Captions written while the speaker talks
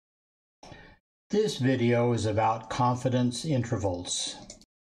This video is about confidence intervals.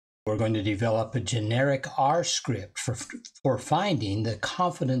 We're going to develop a generic R script for finding the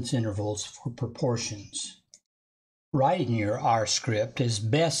confidence intervals for proportions. Writing your R script is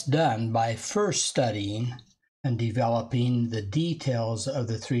best done by first studying and developing the details of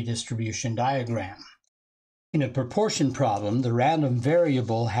the three distribution diagram. In a proportion problem, the random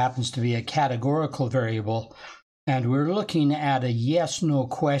variable happens to be a categorical variable, and we're looking at a yes-no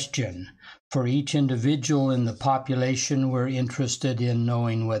question. For each individual in the population, we're interested in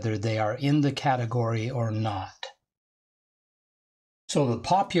knowing whether they are in the category or not. So the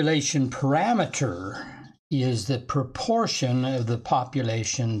population parameter is the proportion of the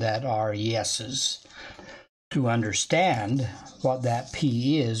population that are yeses. To understand what that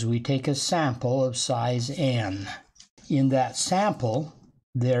P is, we take a sample of size n. In that sample,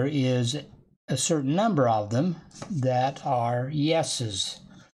 there is a certain number of them that are yeses.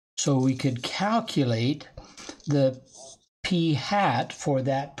 So we could calculate the P hat for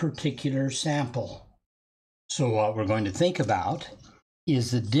that particular sample. So what we're going to think about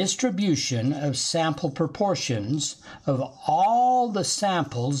is the distribution of sample proportions of all the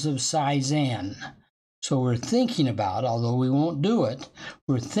samples of size n. So we're thinking about, although we won't do it,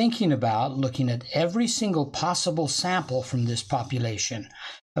 we're thinking about looking at every single possible sample from this population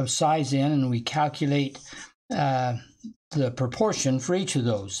of size n, and we calculate the proportion for each of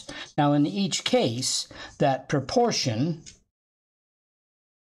those. Now, in each case, that proportion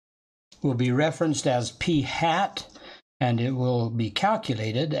will be referenced as P hat, and it will be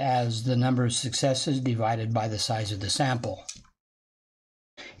calculated as the number of successes divided by the size of the sample.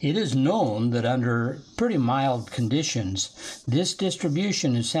 It is known that under pretty mild conditions, this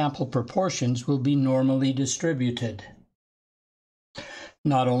distribution of sample proportions will be normally distributed.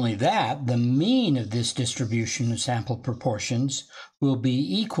 Not only that, the mean of this distribution of sample proportions will be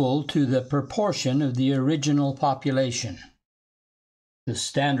equal to the proportion of the original population. The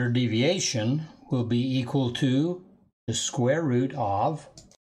standard deviation will be equal to the square root of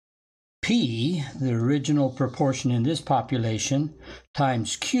P, the original proportion in this population,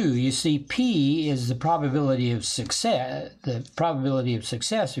 times Q. You see, P is the probability of success,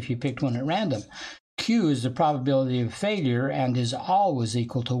 if you picked one at random. Q is the probability of failure and is always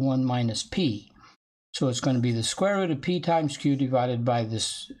equal to 1 minus P. So it's going to be the square root of P times Q divided by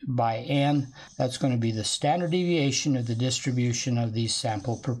N. That's going to be the standard deviation of the distribution of these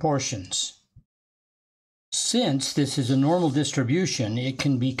sample proportions. Since this is a normal distribution, it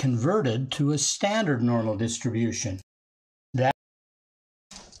can be converted to a standard normal distribution.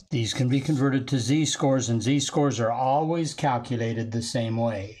 These can be converted to z-scores, and z-scores are always calculated the same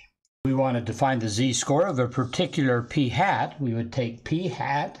way. We wanted to find the z-score of a particular P hat. We would take P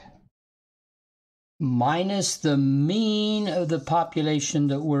hat minus the mean of the population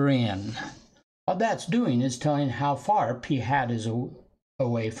that we're in. What that's doing is telling how far P hat is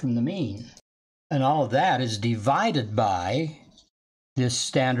away from the mean. And all of that is divided by this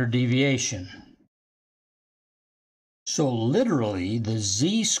standard deviation. So literally, the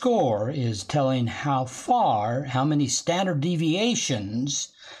z-score is telling how many standard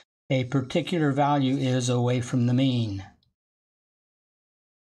deviations a particular value is away from the mean.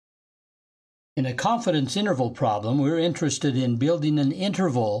 In a confidence interval problem, we're interested in building an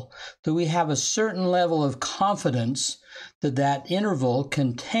interval that we have a certain level of confidence that that interval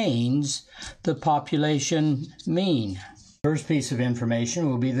contains the population mean. First piece of information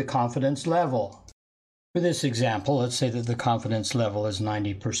will be the confidence level. For this example, let's say that the confidence level is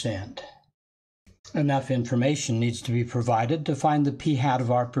 90%. Enough information needs to be provided to find the P hat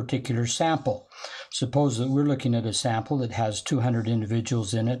of our particular sample. Suppose that we're looking at a sample that has 200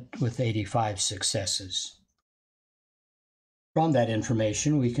 individuals in it with 85 successes. From that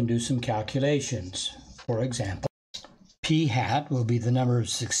information, we can do some calculations. For example, P hat will be the number of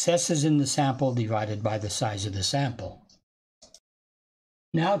successes in the sample divided by the size of the sample.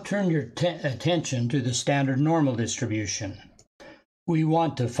 Now turn your attention to the standard normal distribution. We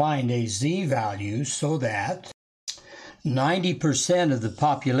want to find a z-value so that 90% of the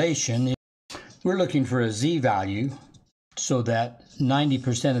population, we're looking for a z-value so that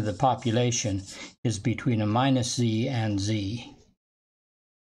 90% of the population is between a minus z and z.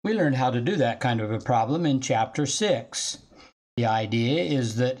 We learned how to do that kind of a problem in Chapter 6. The idea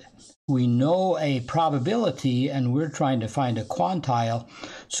is that we know a probability and we're trying to find a quantile,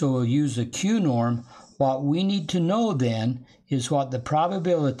 so we'll use a Q norm. What we need to know then is what the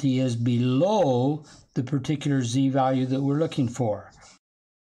probability is below the particular z-value that we're looking for.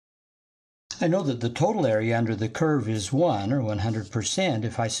 I know that the total area under the curve is 1, or 100%.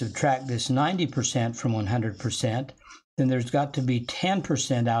 If I subtract this 90% from 100%, then there's got to be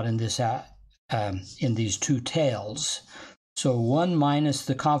 10% out in this in these two tails. So 1 minus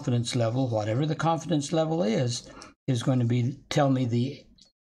the confidence level, whatever the confidence level is going to tell me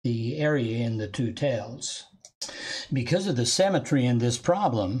the area in the two tails. Because of the symmetry in this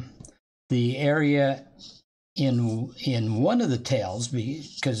problem, the area in one of the tails,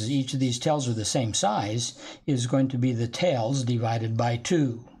 because each of these tails are the same size, is going to be the tails divided by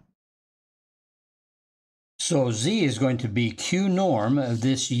 2. So Z is going to be Q norm of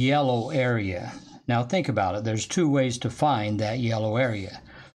this yellow area. Now think about it. There's two ways to find that yellow area.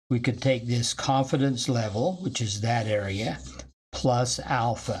 We could take this confidence level, which is that area, plus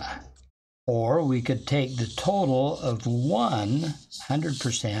alpha. Or we could take the total of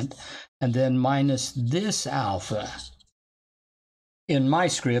 100%, and then minus this alpha. In my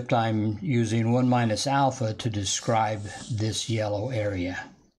script, I'm using 1 minus alpha to describe this yellow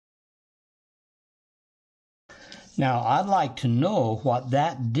area. Now, I'd like to know what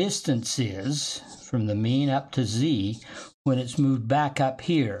that distance is from the mean up to Z when it's moved back up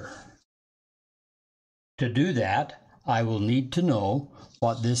here. To do that, I will need to know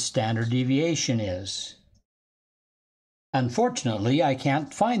what this standard deviation is. Unfortunately, I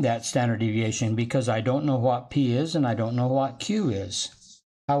can't find that standard deviation because I don't know what P is and I don't know what Q is.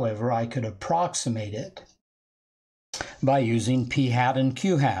 However, I could approximate it by using P hat and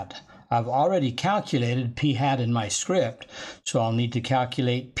Q hat. I've already calculated P hat in my script, so I'll need to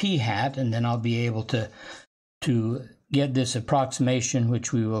calculate P hat, and then I'll be able to get this approximation,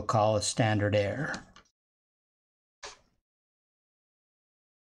 which we will call a standard error.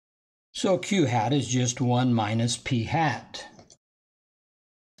 So Q hat is just 1 minus P hat.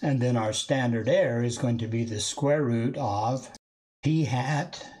 And then our standard error is going to be the square root of P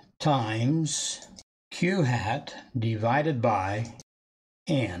hat times Q hat divided by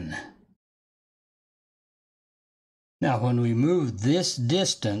N. Now, when we move this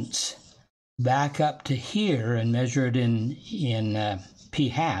distance back up to here and measure it in P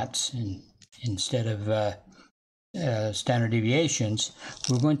hats instead of standard deviations,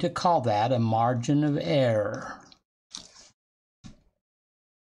 we're going to call that a margin of error.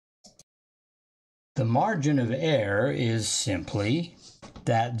 The margin of error is simply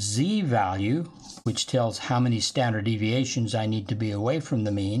that Z value, which tells how many standard deviations I need to be away from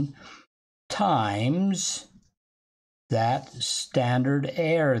the mean, times that standard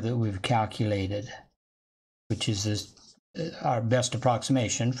error that we've calculated, which is our best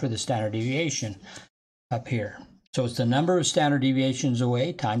approximation for the standard deviation up here. So it's the number of standard deviations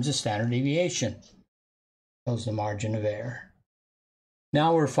away times the standard deviation. That's the margin of error.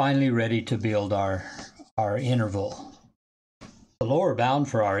 Now we're finally ready to build our interval. The lower bound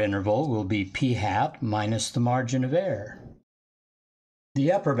for our interval will be P hat minus the margin of error.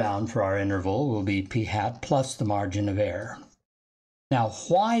 The upper bound for our interval will be P hat plus the margin of error. Now,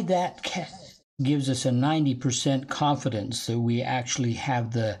 why that gives us a 90% confidence that we actually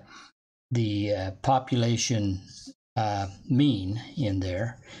have the population mean in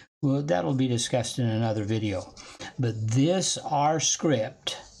there, well, that'll be discussed in another video. But this R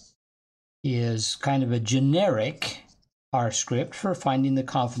script is kind of a generic R script for finding the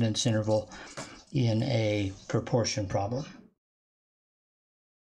confidence interval in a proportion problem.